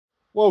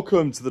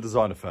Welcome to the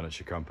Designer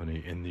Furniture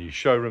Company. In the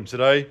showroom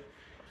today,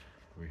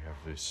 we have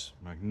this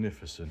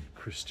magnificent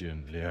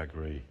Christian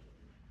Liaigre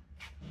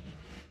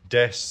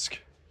desk.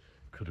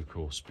 Could of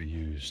course be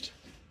used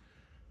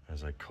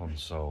as a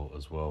console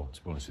as well.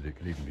 To be honest with you, it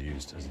could even be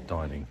used as a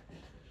dining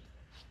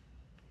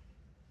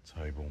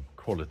table.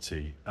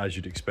 Quality, as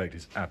you'd expect,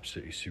 is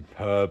absolutely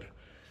superb.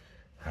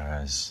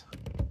 Has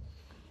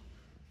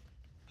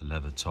the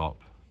leather top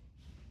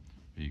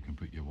where you can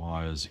put your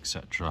wires,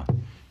 etc.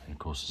 And of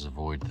course there's a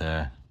void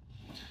there,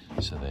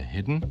 so they're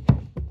hidden.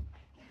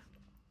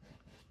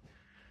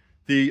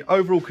 The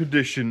overall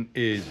condition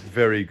is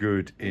very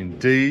good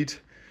indeed.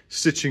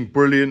 Stitching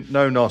brilliant,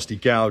 no nasty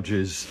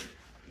gouges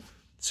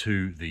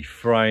to the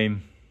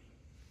frame.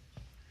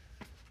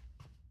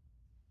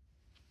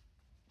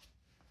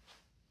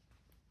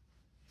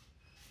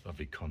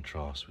 Lovely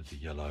contrast with the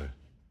yellow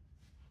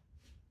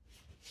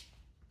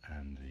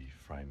and the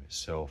frame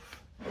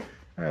itself.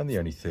 And the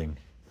only thing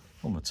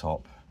on the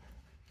top,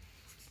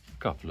 a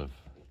couple of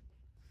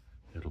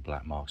little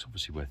black marks,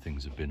 obviously where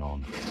things have been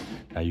on.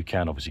 Now you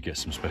can obviously get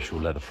some special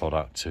leather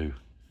product to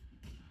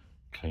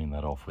clean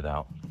that off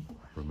without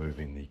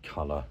removing the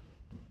colour,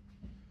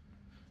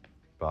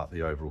 but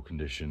the overall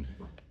condition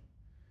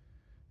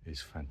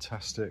is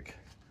fantastic,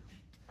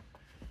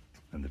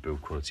 and the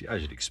build quality,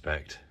 as you'd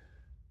expect,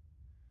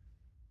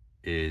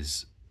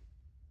 is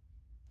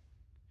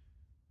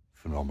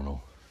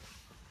phenomenal.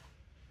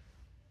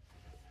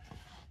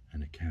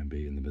 And it can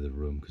be in the middle of the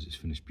room because it's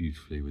finished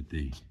beautifully with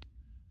the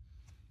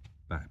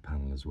back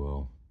panel as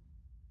well.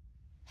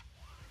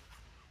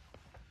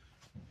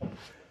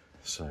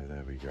 So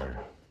there we go.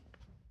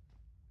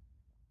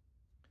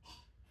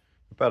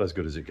 About as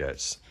good as it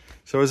gets.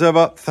 So as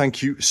ever,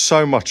 thank you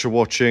so much for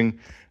watching,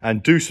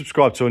 and do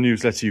subscribe to our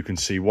newsletter. You can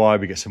see why.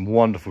 We get some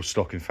wonderful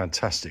stock in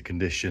fantastic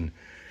condition,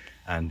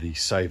 and the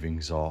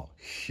savings are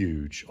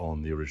huge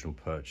on the original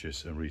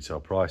purchase and retail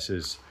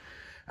prices.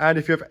 And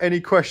if you have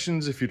any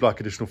questions, if you'd like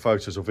additional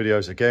photos or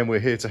videos, again, we're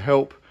here to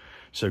help.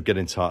 So get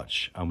in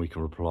touch and we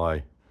can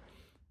reply.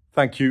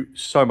 Thank you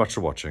so much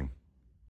for watching.